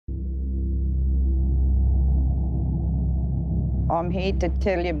I'm here to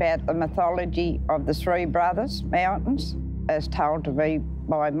tell you about the mythology of the three brothers, mountains, as told to me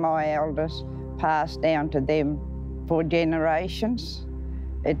by my elders, passed down to them for generations.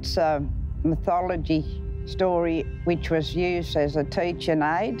 It's a mythology story which was used as a teaching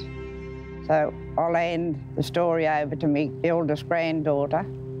aid. So I'll hand the story over to my eldest granddaughter.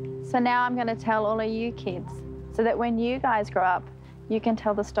 So now I'm going to tell all of you kids so that when you guys grow up, you can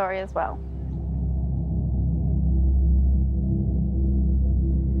tell the story as well.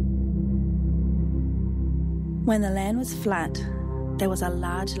 When the land was flat, there was a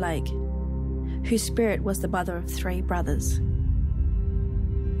large lake, whose spirit was the mother of three brothers.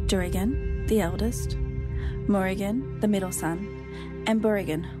 Durigan, the eldest, Morrigan, the middle son, and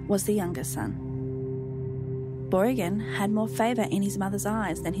Burrigan was the youngest son. Burrigan had more favour in his mother's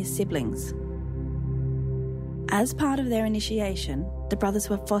eyes than his siblings. As part of their initiation, the brothers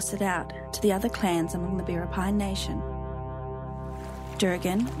were fostered out to the other clans among the Birpai nation.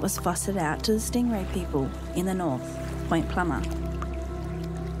 Durigan was fostered out to the Stingray people in the north, Point Plummer.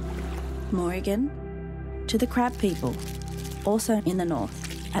 Morrigan to the Crab people, also in the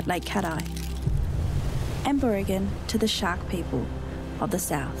north, at Lake Kadai. And Burrigan to the Shark people of the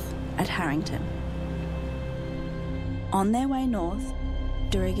south, at Harrington. On their way north,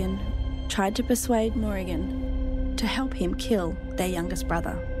 Durigan tried to persuade Morrigan to help him kill their youngest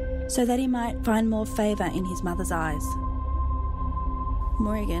brother, so that he might find more favour in his mother's eyes.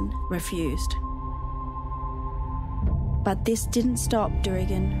 Morrigan refused. But this didn't stop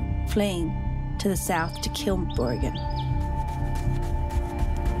Durigan fleeing to the south to kill Burrigan.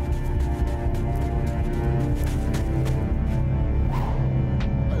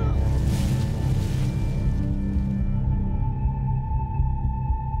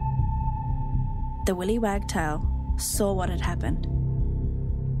 The Willy Wagtail saw what had happened,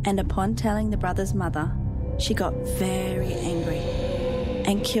 and upon telling the brother's mother, she got very angry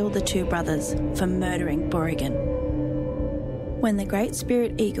and killed the two brothers for murdering Burrigan. When the Great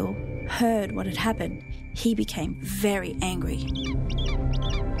Spirit Eagle heard what had happened, he became very angry.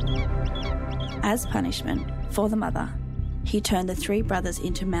 As punishment for the mother, he turned the three brothers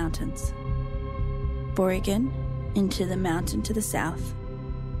into mountains. Burrigan into the mountain to the south,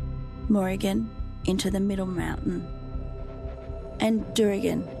 Morrigan into the middle mountain, and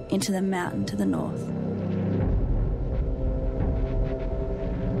Durigan into the mountain to the north,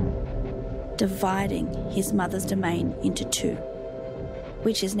 dividing his mother's domain into two,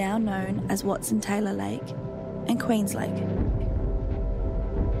 which is now known as Watson-Taylor Lake and Queen's Lake.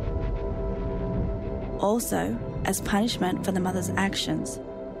 Also, as punishment for the mother's actions,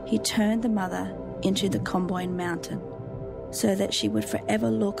 he turned the mother into the Comboyne Mountain, so that she would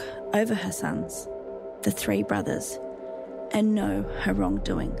forever look over her sons, the three brothers, and know her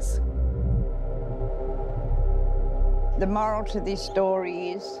wrongdoings. The moral to this story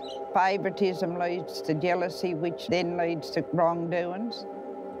is favouritism leads to jealousy, which then leads to wrongdoings.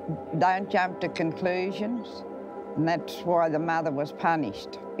 Don't jump to conclusions, and that's why the mother was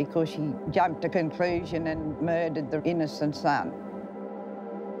punished, because she jumped to conclusion and murdered the innocent son.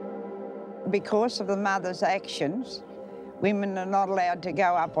 Because of the mother's actions, women are not allowed to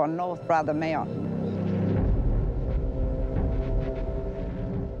go up on North Brother Mountain.